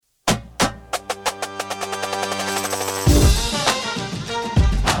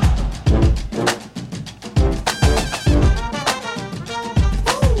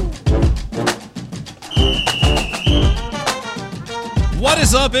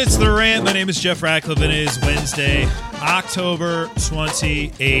What is up? It's The Rant. My name is Jeff Ratcliffe, and it is Wednesday, October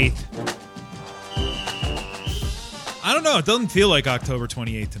 28th. I don't know. It doesn't feel like October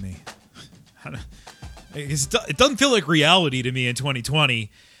 28th to me. It doesn't feel like reality to me in 2020,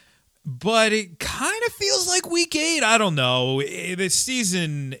 but it kind of feels like week 8. I don't know. This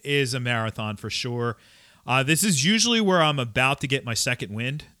season is a marathon for sure. This is usually where I'm about to get my second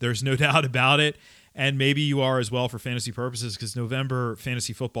wind. There's no doubt about it. And maybe you are as well for fantasy purposes, because November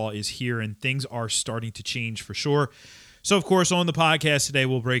fantasy football is here and things are starting to change for sure. So, of course, on the podcast today,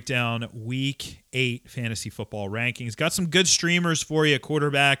 we'll break down Week 8 fantasy football rankings. Got some good streamers for you at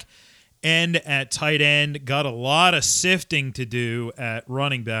quarterback and at tight end. Got a lot of sifting to do at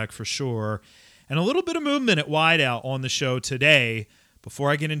running back for sure. And a little bit of movement at wideout on the show today.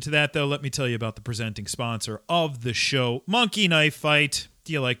 Before I get into that, though, let me tell you about the presenting sponsor of the show, Monkey Knife Fight.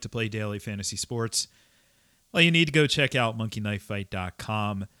 Do you like to play daily fantasy sports? Well, you need to go check out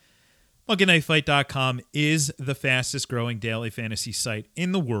monkeyknifefight.com. monkeyknifefight.com is the fastest growing daily fantasy site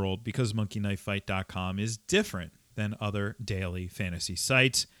in the world because monkeyknifefight.com is different than other daily fantasy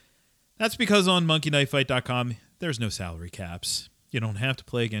sites. That's because on monkeyknifefight.com, there's no salary caps. You don't have to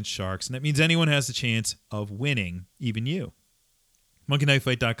play against sharks, and that means anyone has the chance of winning, even you.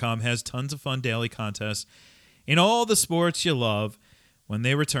 monkeyknifefight.com has tons of fun daily contests in all the sports you love when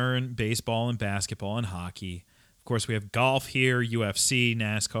they return: baseball and basketball and hockey. Of course, we have golf here, UFC,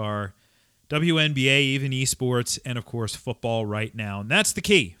 NASCAR, WNBA, even esports, and of course, football right now. And that's the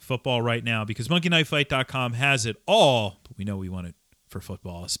key, football right now, because monkeyknifefight.com has it all, but we know we want it for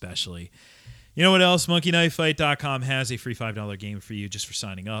football especially. You know what else? monkeyknifefight.com has a free $5 game for you just for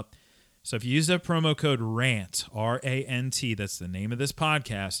signing up. So if you use that promo code RANT, R-A-N-T, that's the name of this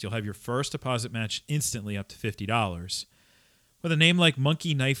podcast, you'll have your first deposit match instantly up to $50. With a name like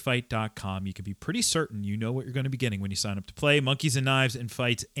monkeyknifefight.com, you can be pretty certain you know what you're going to be getting when you sign up to play monkeys and knives and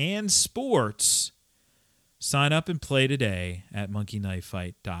fights and sports. Sign up and play today at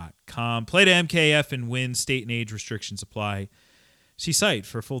monkeyknifefight.com. Play to MKF and win. State and age restrictions apply. See site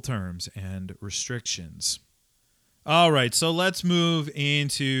for full terms and restrictions. All right, so let's move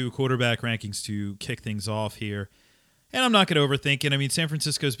into quarterback rankings to kick things off here. And I'm not going to overthink it. I mean, San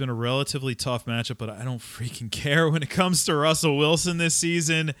Francisco's been a relatively tough matchup, but I don't freaking care when it comes to Russell Wilson this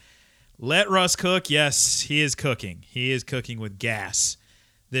season. Let Russ cook. Yes, he is cooking. He is cooking with gas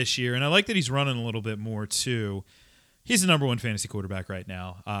this year. And I like that he's running a little bit more, too. He's the number one fantasy quarterback right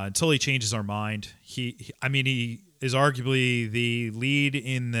now. Until he changes our mind. He is arguably the lead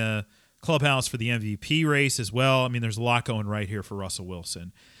in the clubhouse for the MVP race as well. I mean, there's a lot going right here for Russell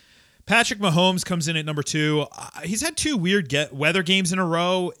Wilson. Patrick Mahomes comes in at number 2. He's had 2 weird weather games in a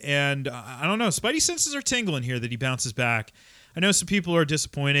row, and I don't know. Spidey senses are tingling here that he bounces back. I know some people are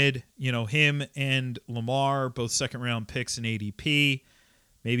disappointed. You know, him and Lamar, both second-round picks in ADP,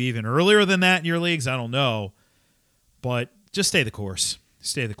 maybe even earlier than that in your leagues. I don't know. But just stay the course.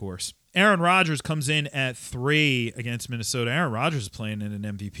 Stay the course. Aaron Rodgers comes in at 3 against Minnesota. Aaron Rodgers is playing at an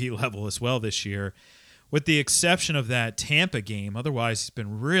MVP level as well this year, with the exception of that Tampa game. Otherwise, he's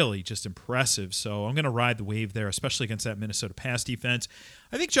been really just impressive. So I'm going to ride the wave there, especially against that Minnesota pass defense.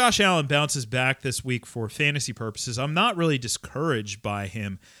 I think Josh Allen bounces back this week for fantasy purposes. I'm not really discouraged by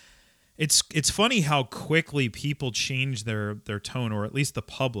him. It's funny how quickly people change their tone, or at least the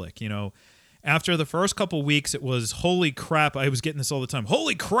public. You know, after the first couple weeks, it was, holy crap. I was getting this all the time.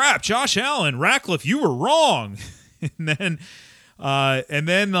 Holy crap, Josh Allen, Ratcliffe, you were wrong. And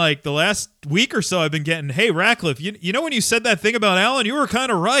then like the last week or so, I've been getting, hey, Ratcliffe, you know when you said that thing about Allen, you were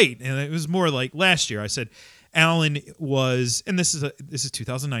kind of right. And it was more like last year. I said Allen was, and this is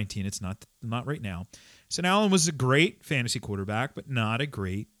 2019. It's not right now. I said Allen was a great fantasy quarterback, but not a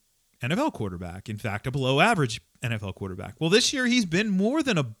great NFL quarterback. In fact, a below average NFL quarterback. Well, this year he's been more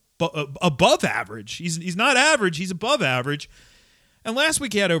than above average. He's not average. He's above average. And last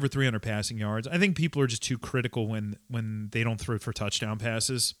week he had over 300 passing yards. I think people are just too critical when they don't throw for touchdown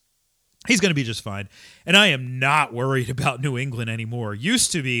passes. He's going to be just fine. And I am not worried about New England anymore.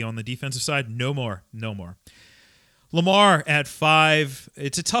 Used to be on the defensive side. No more. Lamar at 5.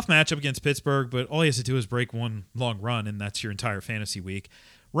 It's a tough matchup against Pittsburgh, but all he has to do is break one long run, and that's your entire fantasy week.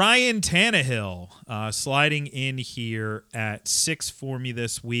 Ryan Tannehill sliding in here at 6 for me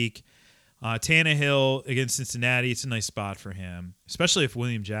this week. Tannehill against Cincinnati, it's a nice spot for him, especially if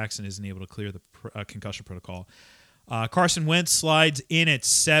William Jackson isn't able to clear the concussion protocol. Carson Wentz slides in at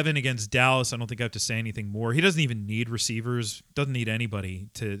 7 against Dallas. I don't think I have to say anything more. He doesn't even need receivers, doesn't need anybody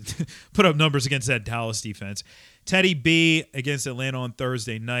to put up numbers against that Dallas defense. Teddy B against Atlanta on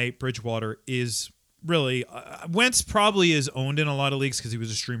Thursday night. Bridgewater is really Wentz probably is owned in a lot of leagues because he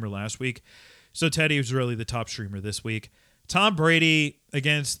was a streamer last week. So Teddy was really the top streamer this week. Tom Brady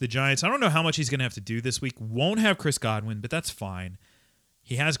against the Giants. I don't know how much he's going to have to do this week. Won't have Chris Godwin, but that's fine.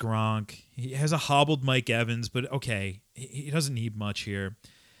 He has Gronk. He has a hobbled Mike Evans, but okay. He doesn't need much here.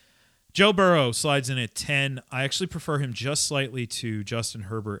 Joe Burrow slides in at 10. I actually prefer him just slightly to Justin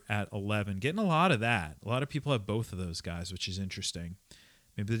Herbert at 11. Getting a lot of that. A lot of people have both of those guys, which is interesting.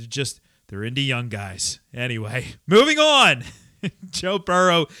 Maybe they're into young guys. Anyway, moving on. Joe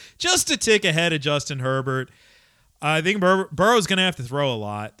Burrow just a tick ahead of Justin Herbert. I think Burrow's going to have to throw a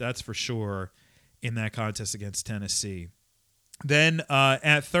lot. That's for sure in that contest against Tennessee. Then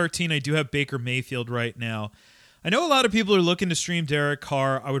at 13, I do have Baker Mayfield right now. I know a lot of people are looking to stream Derek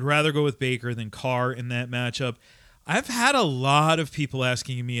Carr. I would rather go with Baker than Carr in that matchup. I've had a lot of people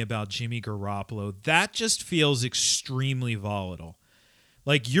asking me about Jimmy Garoppolo. That just feels extremely volatile.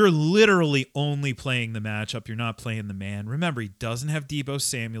 Like, you're literally only playing the matchup. You're not playing the man. Remember, he doesn't have Deebo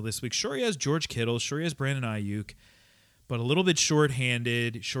Samuel this week. Sure, he has George Kittle. Sure, he has Brandon Ayuk. But a little bit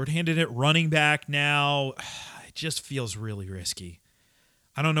shorthanded. Shorthanded at running back now. It just feels really risky.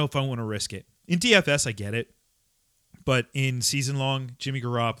 I don't know if I want to risk it. In DFS, I get it. But in season long, Jimmy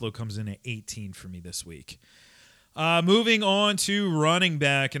Garoppolo comes in at 18 for me this week. Moving on to running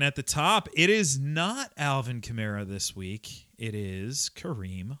back. And at the top, it is not Alvin Kamara this week. It is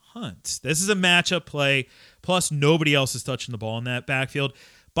Kareem Hunt. This is a matchup play. Plus, nobody else is touching the ball in that backfield.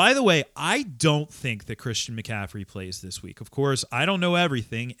 By the way, I don't think that Christian McCaffrey plays this week. Of course, I don't know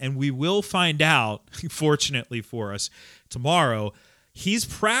everything, and we will find out, fortunately for us, tomorrow. He's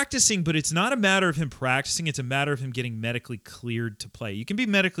practicing, but it's not a matter of him practicing. It's a matter of him getting medically cleared to play. You can be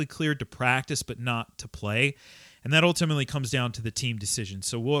medically cleared to practice, but not to play. And that ultimately comes down to the team decision.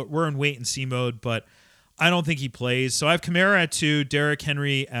 So we're in wait-and-see mode, but I don't think he plays. So I have Kamara at 2, Derrick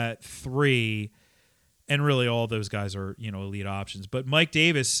Henry at 3, and really all those guys are, elite options. But Mike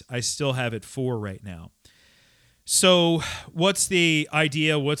Davis, I still have at 4 right now. So what's the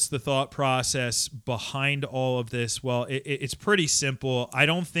idea? What's the thought process behind all of this? Well, it's pretty simple. I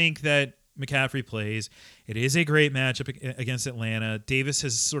don't think that McCaffrey plays. It is a great matchup against Atlanta. Davis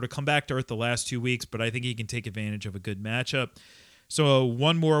has sort of come back to earth the last 2 weeks, but I think he can take advantage of a good matchup. So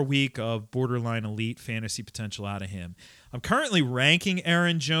one more week of borderline elite fantasy potential out of him. I'm currently ranking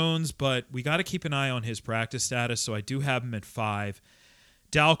Aaron Jones, but we got to keep an eye on his practice status, so I do have him at 5.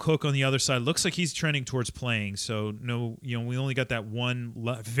 Dal Cook on the other side looks like he's trending towards playing. So no, we only got that one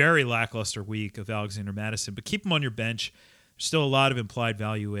very lackluster week of Alexander Mattison, but keep him on your bench. There's still a lot of implied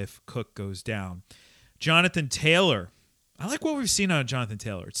value if Cook goes down. Jonathan Taylor. I like what we've seen out of Jonathan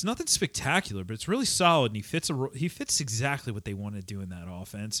Taylor. It's nothing spectacular, but it's really solid, and he fits exactly what they want to do in that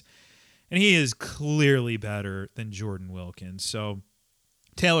offense. And he is clearly better than Jordan Wilkins. So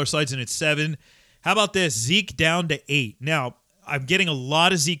Taylor slides in at 7. How about this? Zeke down to 8. Now, I'm getting a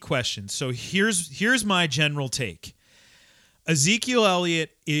lot of Zeke questions. So here's my general take. Ezekiel Elliott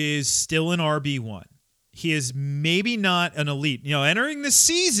is still an RB1. He is maybe not an elite. Entering the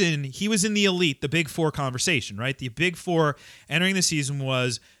season, he was in the elite, the big 4 conversation, right? The big 4 entering the season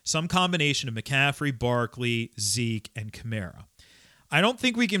was some combination of McCaffrey, Barkley, Zeke, and Kamara. I don't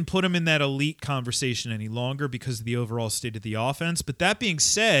think we can put him in that elite conversation any longer because of the overall state of the offense. But that being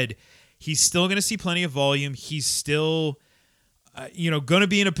said, he's still going to see plenty of volume. He's still going to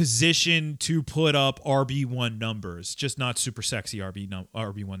be in a position to put up RB1 numbers, just not super sexy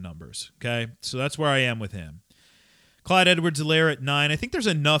RB1 numbers, okay? So that's where I am with him. Clyde Edwards-Helaire at 9. I think there's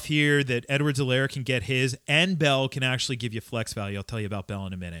enough here that Edwards-Helaire can get his, and Bell can actually give you flex value. I'll tell you about Bell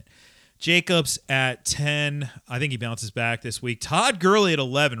in a minute. Jacobs at 10. I think he bounces back this week. Todd Gurley at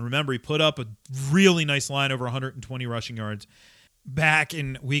 11. Remember, he put up a really nice line over 120 rushing yards back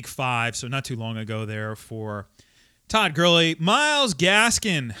in week 5, so not too long ago there for Todd Gurley. Myles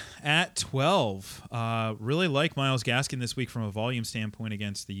Gaskin at 12. Really like Myles Gaskin this week from a volume standpoint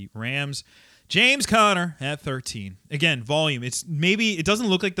against the Rams. James Conner at 13. Again, volume. It doesn't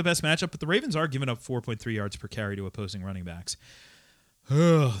look like the best matchup, but the Ravens are giving up 4.3 yards per carry to opposing running backs.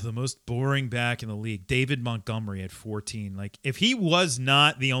 The most boring back in the league. David Montgomery at 14. Like, if he was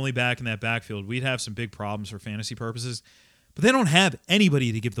not the only back in that backfield, we'd have some big problems for fantasy purposes. But they don't have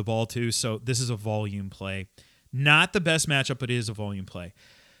anybody to give the ball to, so this is a volume play. Not the best matchup, but it is a volume play.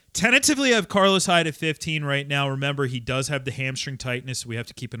 Tentatively, I have Carlos Hyde at 15 right now. Remember, he does have the hamstring tightness, so we have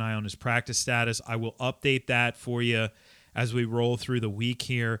to keep an eye on his practice status. I will update that for you as we roll through the week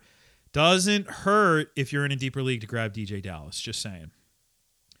here. Doesn't hurt if you're in a deeper league to grab DJ Dallas, just saying.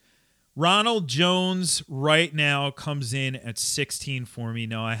 Ronald Jones right now comes in at 16 for me.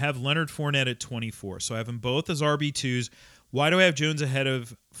 Now, I have Leonard Fournette at 24, so I have them both as RB2s. Why do I have Jones ahead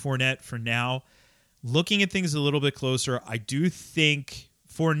of Fournette for now? Looking at things a little bit closer, I do think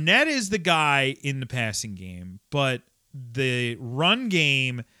Fournette is the guy in the passing game, but the run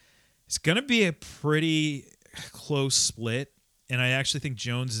game is going to be a pretty close split. And I actually think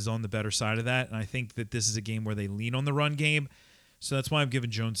Jones is on the better side of that. And I think that this is a game where they lean on the run game. So that's why I'm giving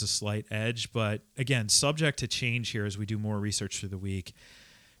Jones a slight edge. But again, subject to change here as we do more research through the week.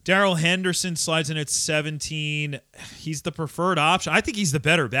 Darrell Henderson slides in at 17. He's the preferred option. I think he's the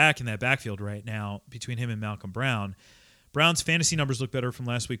better back in that backfield right now between him and Malcolm Brown. Brown's fantasy numbers look better from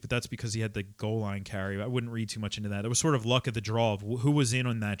last week, but that's because he had the goal line carry. I wouldn't read too much into that. It was sort of luck of the draw of who was in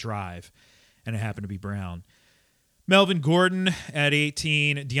on that drive, and it happened to be Brown. Melvin Gordon at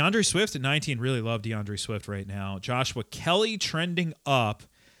 18. DeAndre Swift at 19. Really love DeAndre Swift right now. Joshua Kelly trending up.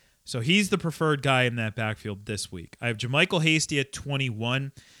 So he's the preferred guy in that backfield this week. I have JaMychal Hasty at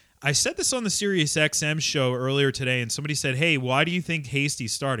 21. I said this on the Sirius XM show earlier today, and somebody said, hey, why do you think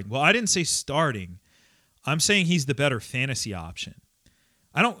Hasty's starting? Well, I didn't say starting. I'm saying he's the better fantasy option.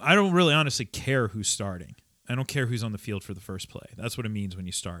 I don't really honestly care who's starting. I don't care who's on the field for the first play. That's what it means when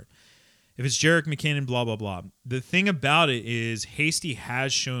you start. If it's Jerick McKinnon, blah, blah, blah. The thing about it is Hasty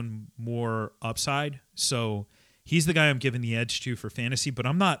has shown more upside, so he's the guy I'm giving the edge to for fantasy, but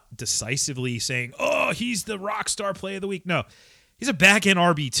I'm not decisively saying, oh, he's the rock star play of the week. No, he's a back-end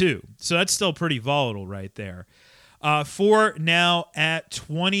RB2, so that's still pretty volatile right there. For now at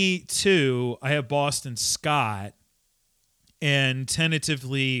 22, I have Boston Scott and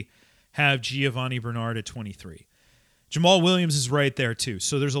tentatively have Giovanni Bernard at 23. Jamal Williams is right there too.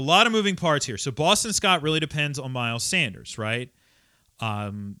 So there's a lot of moving parts here. So Boston Scott really depends on Miles Sanders, right?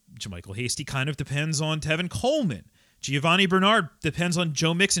 JaMychal Hasty kind of depends on Tevin Coleman. Giovanni Bernard depends on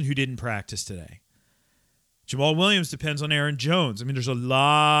Joe Mixon, who didn't practice today. Jamal Williams depends on Aaron Jones. I mean, there's a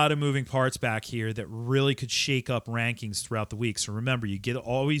lot of moving parts back here that really could shake up rankings throughout the week. So remember, you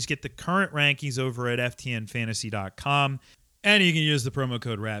always get the current rankings over at ftnfantasy.com. And you can use the promo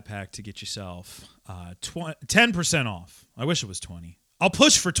code RATPACK to get yourself 10% off. I wish it was 20. I'll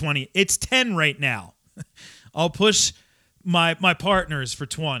push for 20. It's 10 right now. I'll push my partners for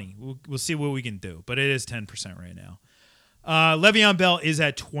 20. We'll see what we can do. But it is 10% right now. Le'Veon Bell is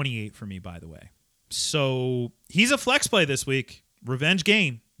at 28 for me, by the way. So he's a flex play this week. Revenge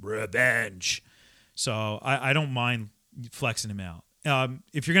game. Revenge. So I don't mind flexing him out.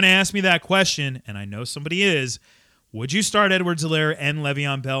 If you're going to ask me that question, and I know somebody is, would you start Edwards-Helaire and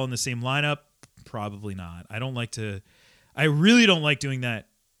Le'Veon Bell in the same lineup? Probably not. I really don't like doing that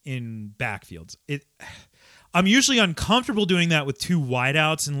in backfields. I'm usually uncomfortable doing that with two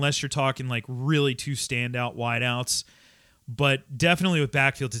wideouts unless you're talking like really two standout wideouts. But definitely with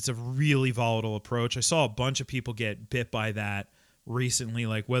backfields, it's a really volatile approach. I saw a bunch of people get bit by that recently,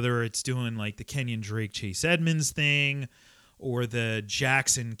 like whether it's doing like the Kenyon Drake Chase Edmonds thing or the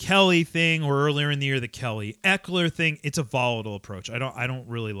Jackson Kelly thing, or earlier in the year, the Kelly Eckler thing. It's a volatile approach. I don't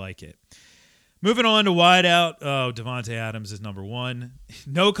really like it. Moving on to wideout. Oh, Devontae Adams is number one.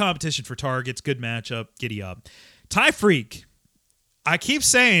 No competition for targets. Good matchup. Giddy up. Ty Freak. I keep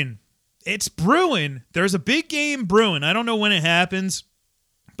saying it's brewing. There's a big game brewing. I don't know when it happens,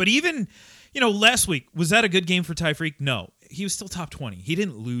 but even, last week, was that a good game for Ty Freak? No. He was still top 20. He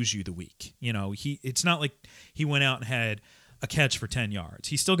didn't lose you the week. It's not like he went out and had a catch for 10 yards.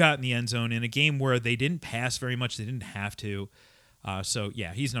 He still got in the end zone in a game where they didn't pass very much. They didn't have to. So,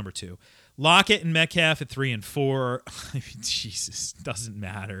 yeah, he's number two. Lockett and Metcalf at 3 and 4. I mean, Jesus, doesn't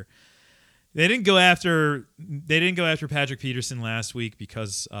matter. They didn't go after Patrick Peterson last week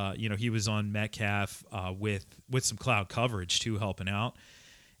because he was on Metcalf with some cloud coverage too, helping out.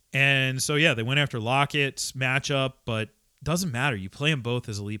 And so yeah, they went after Lockett's matchup, but doesn't matter. You play them both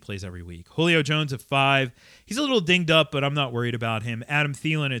as elite plays every week. Julio Jones at 5. He's a little dinged up, but I'm not worried about him. Adam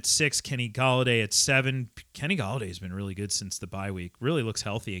Thielen at 6. Kenny Golladay at 7. Kenny Golladay has been really good since the bye week. Really looks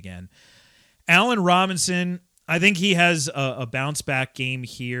healthy again. Allen Robinson, I think he has a bounce back game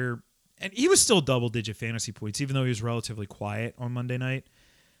here. And he was still double-digit fantasy points, even though he was relatively quiet on Monday night.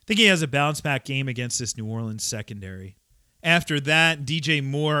 I think he has a bounce-back game against this New Orleans secondary. After that, DJ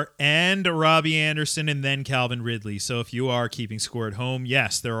Moore and Robbie Anderson, and then Calvin Ridley. So if you are keeping score at home,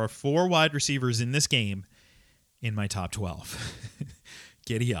 yes, there are 4 wide receivers in this game in my top 12.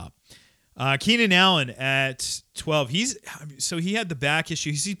 Giddy up. Keenan Allen at 12. He had the back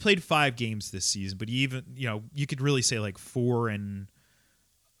issues. He played 5 games this season, but you could really say like 4 and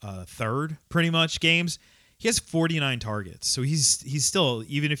third pretty much games. He has 49 targets. So he's still,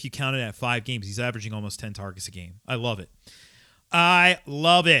 even if you count it at 5 games, he's averaging almost 10 targets a game. I love it.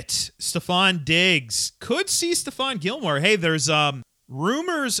 Stephon Diggs. Could see Stephon Gilmore. Hey, there's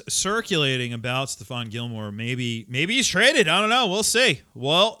rumors circulating about Stephon Gilmore. Maybe he's traded. I don't know.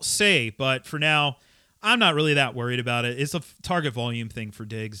 We'll see. But for now, I'm not really that worried about it. It's a target volume thing for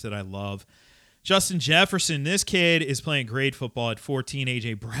Diggs that I love. Justin Jefferson, this kid is playing great football at 14.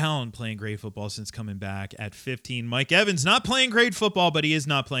 A.J. Brown playing great football since coming back at 15. Mike Evans not playing great football, but he is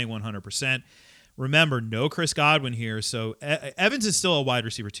not playing 100%. Remember, no Chris Godwin here, so Evans is still a wide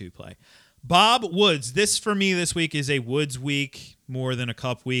receiver 2 play. Bob Woods, this for me this week is a Woods week more than a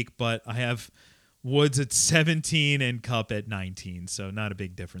Cup week, but I have Woods at 17 and Cup at 19, so not a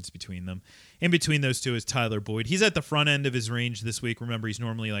big difference between them. In between those two is Tyler Boyd. He's at the front end of his range this week. Remember, he's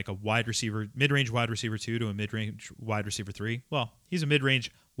normally like a wide receiver, mid-range wide receiver 2 to a mid-range wide receiver 3. Well, he's a mid-range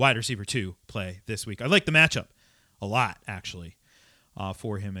wide receiver 2 play this week. I like the matchup a lot, actually,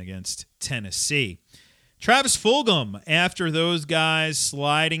 for him against Tennessee. Travis Fulgham, after those guys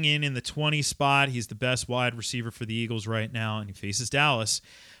sliding in the 20 spot, he's the best wide receiver for the Eagles right now, and he faces Dallas.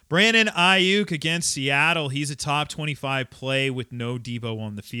 Brandon Ayuk against Seattle. He's a top 25 play with no Debo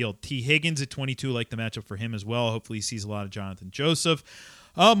on the field. T. Higgins at 22, like the matchup for him as well. Hopefully he sees a lot of Jonathan Joseph.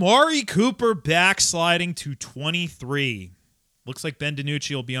 Amari Cooper backsliding to 23. Looks like Ben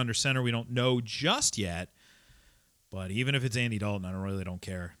DiNucci will be under center. We don't know just yet. But even if it's Andy Dalton, I really don't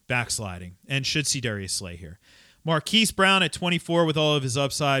care. Backsliding. And should see Darius Slay here. Marquise Brown at 24 with all of his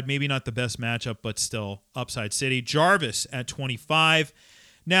upside. Maybe not the best matchup, but still upside city. Jarvis at 25.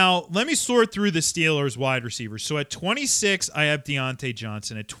 Now, let me sort through the Steelers wide receivers. So at 26, I have Deontay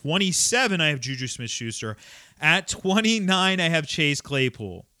Johnson. At 27, I have Juju Smith-Schuster. At 29, I have Chase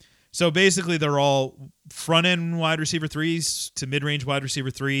Claypool. So basically, they're all front-end wide receiver 3s to mid-range wide receiver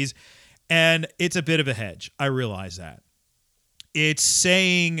 3s. And it's a bit of a hedge. I realize that. It's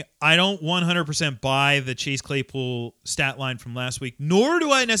saying I don't 100% buy the Chase Claypool stat line from last week, nor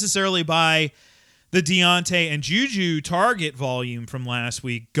do I necessarily buy the Deontay and Juju target volume from last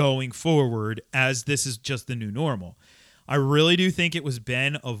week going forward, as this is just the new normal. I really do think it was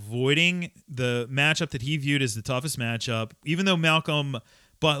Ben avoiding the matchup that he viewed as the toughest matchup. Even though Malcolm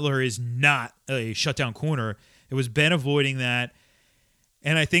Butler is not a shutdown corner, it was Ben avoiding that.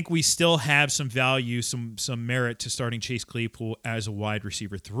 And I think we still have some value, some merit to starting Chase Claypool as a wide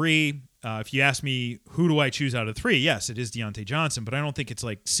receiver 3. If you ask me, who do I choose out of 3? Yes, it is Deontay Johnson, but I don't think it's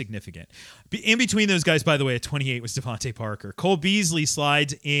like significant. In between those guys, by the way, at 28 was Devontae Parker. Cole Beasley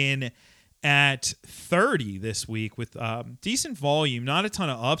slides in at 30 this week with decent volume, not a ton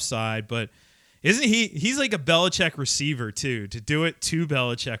of upside, but isn't he's like a Belichick receiver too. To do it to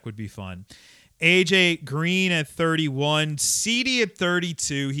Belichick would be fun. AJ Green at 31, CD at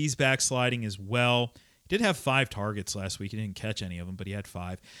 32. He's backsliding as well. He did have 5 targets last week. He didn't catch any of them, but he had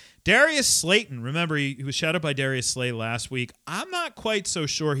 5. Darius Slayton, remember, he was shadowed by Darius Slay last week. I'm not quite so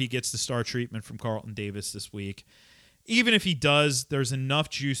sure he gets the star treatment from Carlton Davis this week. Even if he does, there's enough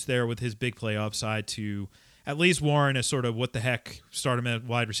juice there with his big play upside to at least warrant a sort of what the heck, start him at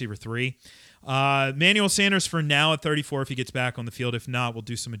wide receiver 3. Manuel Sanders for now at 34 if he gets back on the field. If not, we'll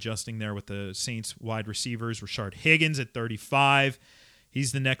do some adjusting there with the Saints wide receivers. Rashard Higgins at 35.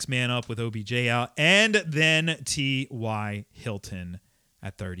 He's the next man up with OBJ out. And then T.Y. Hilton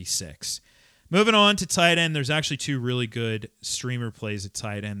at 36. Moving on to tight end, there's actually 2 really good streamer plays at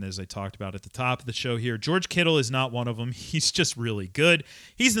tight end, as I talked about at the top of the show here. George Kittle is not one of them. He's just really good.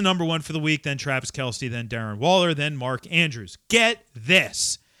 He's the number 1 for the week, then Travis Kelce, then Darren Waller, then Mark Andrews. Get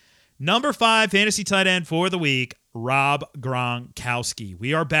this. Number 5 fantasy tight end for the week, Rob Gronkowski.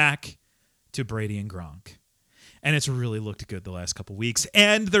 We are back to Brady and Gronk. And it's really looked good the last couple weeks.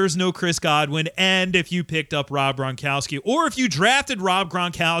 And there's no Chris Godwin. And if you picked up Rob Gronkowski, or if you drafted Rob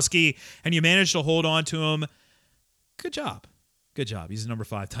Gronkowski and you managed to hold on to him, good job. Good job. He's the number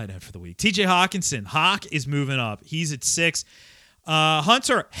 5 tight end for the week. TJ Hawkinson. Hawk is moving up. He's at 6.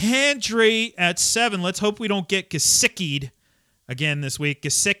 Hunter Henry at 7. Let's hope we don't get Gesicki'd again this week.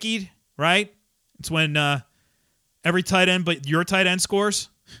 Gesicki'd, right? It's when every tight end but your tight end scores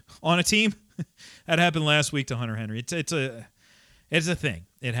on a team. That happened last week to Hunter Henry. It's a thing.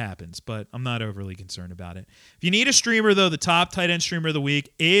 It happens, but I'm not overly concerned about it. If you need a streamer, though, the top tight end streamer of the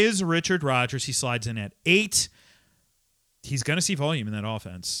week is Richard Rodgers. He slides in at 8. He's going to see volume in that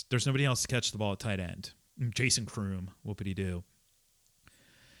offense. There's nobody else to catch the ball at tight end. Jason Kroom, whoopity-doo.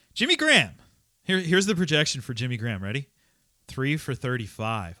 Jimmy Graham. Here's the projection for Jimmy Graham. Ready? 3 for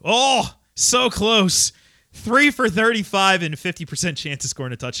 35. Oh, so close. 3 for 35 and a 50% chance of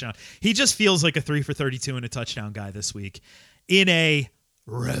scoring a touchdown. He just feels like a 3 for 32 and a touchdown guy this week in a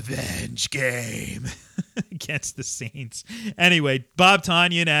revenge game against the Saints. Anyway, Bob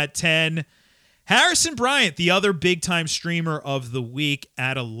Tonyan at 10. Harrison Bryant, the other big-time streamer of the week,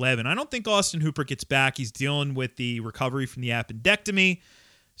 at 11. I don't think Austin Hooper gets back. He's dealing with the recovery from the appendectomy.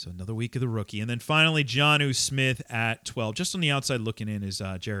 So another week of the rookie. And then finally, Jonnu Smith at 12. Just on the outside looking in is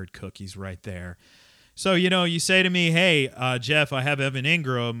Jared Cook. He's right there. So, you say to me, hey, Jeff, I have Evan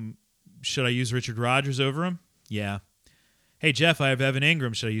Ingram. should I use Richard Rodgers over him? Yeah. Hey, Jeff, I have Evan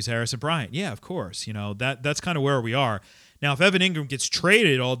Ingram. Should I use Harrison Bryant? Yeah, of course. That's kind of where we are. Now, if Evan Ingram gets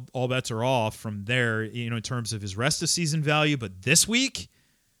traded, all bets are off from there, in terms of his rest of season value. But this week,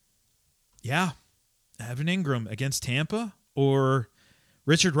 yeah, Evan Ingram against Tampa or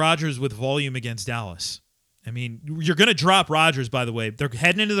Richard Rodgers with volume against Dallas. I mean, you're going to drop Rodgers, by the way. They're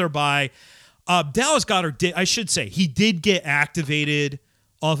heading into their bye. Dallas Goedert he did get activated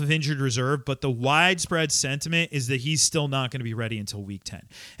off of injured reserve, but the widespread sentiment is that he's still not going to be ready until week 10.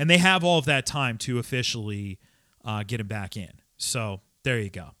 And they have all of that time to officially get him back in. So there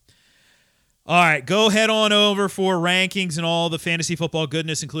you go. All right, go head on over for rankings and all the fantasy football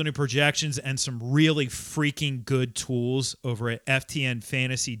goodness, including projections and some really freaking good tools over at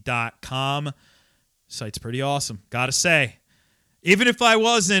ftnfantasy.com. Site's pretty awesome, gotta say. Even if I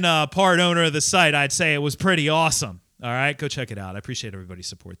wasn't a part owner of the site, I'd say it was pretty awesome. All right, go check it out. I appreciate everybody's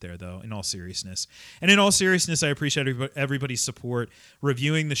support there, though, in all seriousness. And in all seriousness, I appreciate everybody's support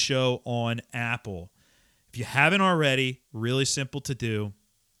reviewing the show on Apple. If you haven't already, really simple to do.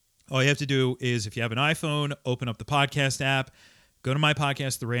 All you have to do is, if you have an iPhone, open up the podcast app, go to my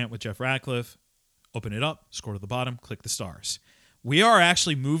podcast, The Rant with Jeff Ratcliffe, open it up, scroll to the bottom, click the stars. We are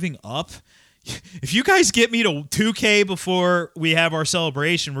actually moving up. If you guys get me to 2K before we have our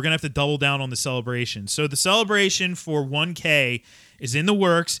celebration, we're going to have to double down on the celebration. So the celebration for 1K is in the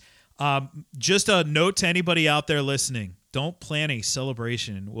works. Just a note to anybody out there listening. Don't plan a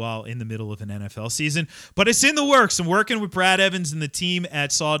celebration while in the middle of an NFL season, but it's in the works. I'm working with Brad Evans and the team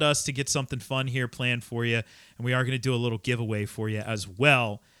at Sawdust to get something fun here planned for you, and we are going to do a little giveaway for you as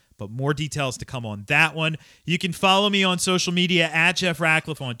well. But more details to come on that one. You can follow me on social media at Jeff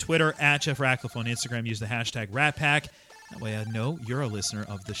Ratcliffe on Twitter, at Jeff Ratcliffe on Instagram. Use the hashtag RatPack. That way I know you're a listener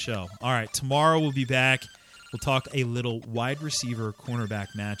of the show. All right, tomorrow we'll be back. We'll talk a little wide receiver cornerback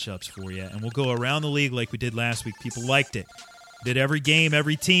matchups for you, and we'll go around the league like we did last week. People liked it. Did every game,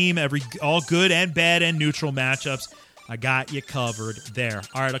 every team, all good and bad and neutral matchups. I got you covered there.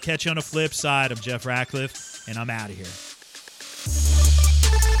 All right, I'll catch you on the flip side. I'm Jeff Ratcliffe, and I'm out of here.